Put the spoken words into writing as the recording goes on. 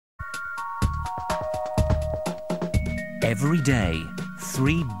Every day,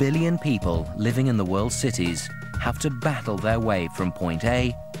 3 billion people living in the world's cities have to battle their way from point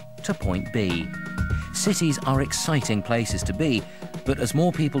A to point B. Cities are exciting places to be, but as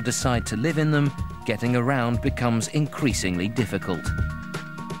more people decide to live in them, getting around becomes increasingly difficult.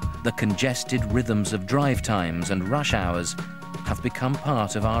 The congested rhythms of drive times and rush hours have become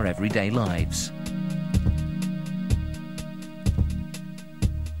part of our everyday lives.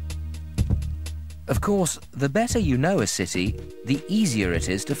 Of course, the better you know a city, the easier it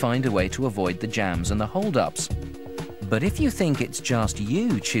is to find a way to avoid the jams and the hold-ups. But if you think it's just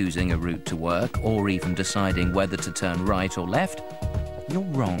you choosing a route to work or even deciding whether to turn right or left, you're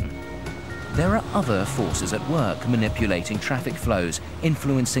wrong. There are other forces at work manipulating traffic flows,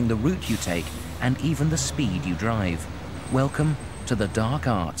 influencing the route you take and even the speed you drive. Welcome to the dark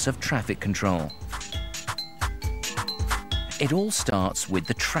arts of traffic control. It all starts with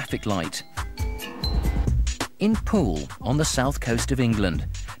the traffic light. In Poole, on the south coast of England,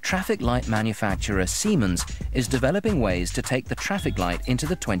 traffic light manufacturer Siemens is developing ways to take the traffic light into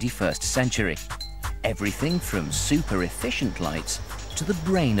the 21st century. Everything from super efficient lights to the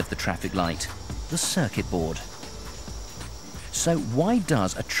brain of the traffic light, the circuit board. So why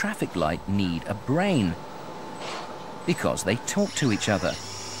does a traffic light need a brain? Because they talk to each other.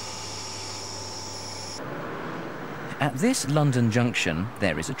 At this London junction,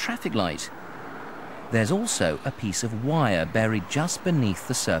 there is a traffic light. There's also a piece of wire buried just beneath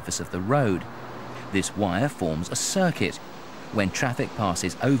the surface of the road. This wire forms a circuit. When traffic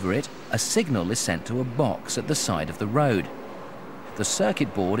passes over it, a signal is sent to a box at the side of the road. The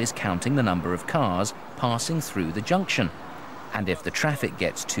circuit board is counting the number of cars passing through the junction. And if the traffic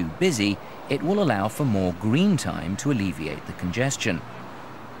gets too busy, it will allow for more green time to alleviate the congestion.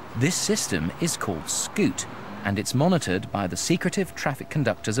 This system is called Scoot, and it's monitored by the secretive traffic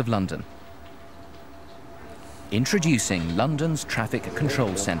conductors of London. Introducing London's Traffic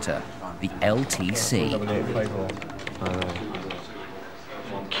Control Centre, the LTC.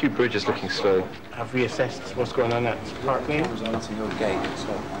 Kew Bridge is looking slow. Have we assessed what's going on at Park Lane? Between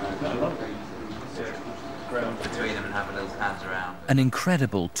them and have a little hands around. An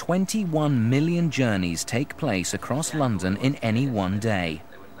incredible 21 million journeys take place across London in any one day.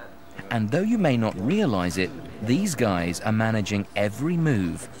 And though you may not realise it, these guys are managing every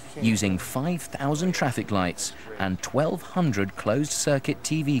move using 5,000 traffic lights and 1,200 closed-circuit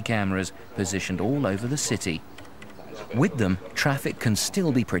TV cameras positioned all over the city. With them, traffic can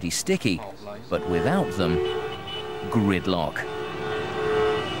still be pretty sticky, but without them, gridlock.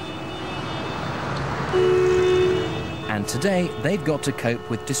 And today, they've got to cope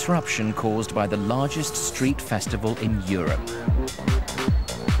with disruption caused by the largest street festival in Europe.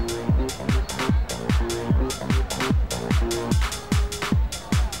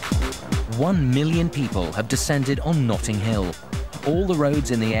 One million people have descended on Notting Hill. All the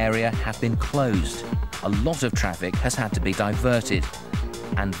roads in the area have been closed. A lot of traffic has had to be diverted,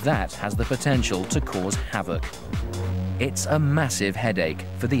 and that has the potential to cause havoc. It's a massive headache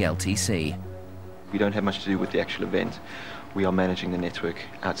for the LTC. We don't have much to do with the actual event. We are managing the network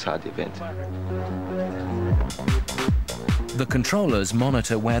outside the event. The controllers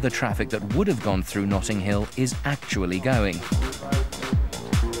monitor where the traffic that would have gone through Notting Hill is actually going.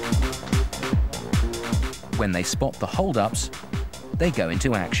 When they spot the hold-ups, they go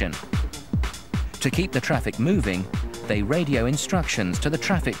into action. To keep the traffic moving, they radio instructions to the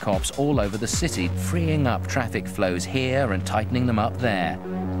traffic cops all over the city, freeing up traffic flows here and tightening them up there.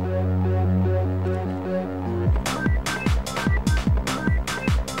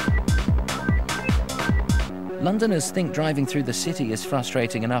 Londoners think driving through the city is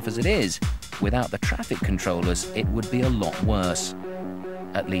frustrating enough as it is. Without the traffic controllers, it would be a lot worse.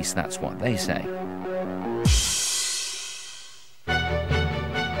 At least that's what they say.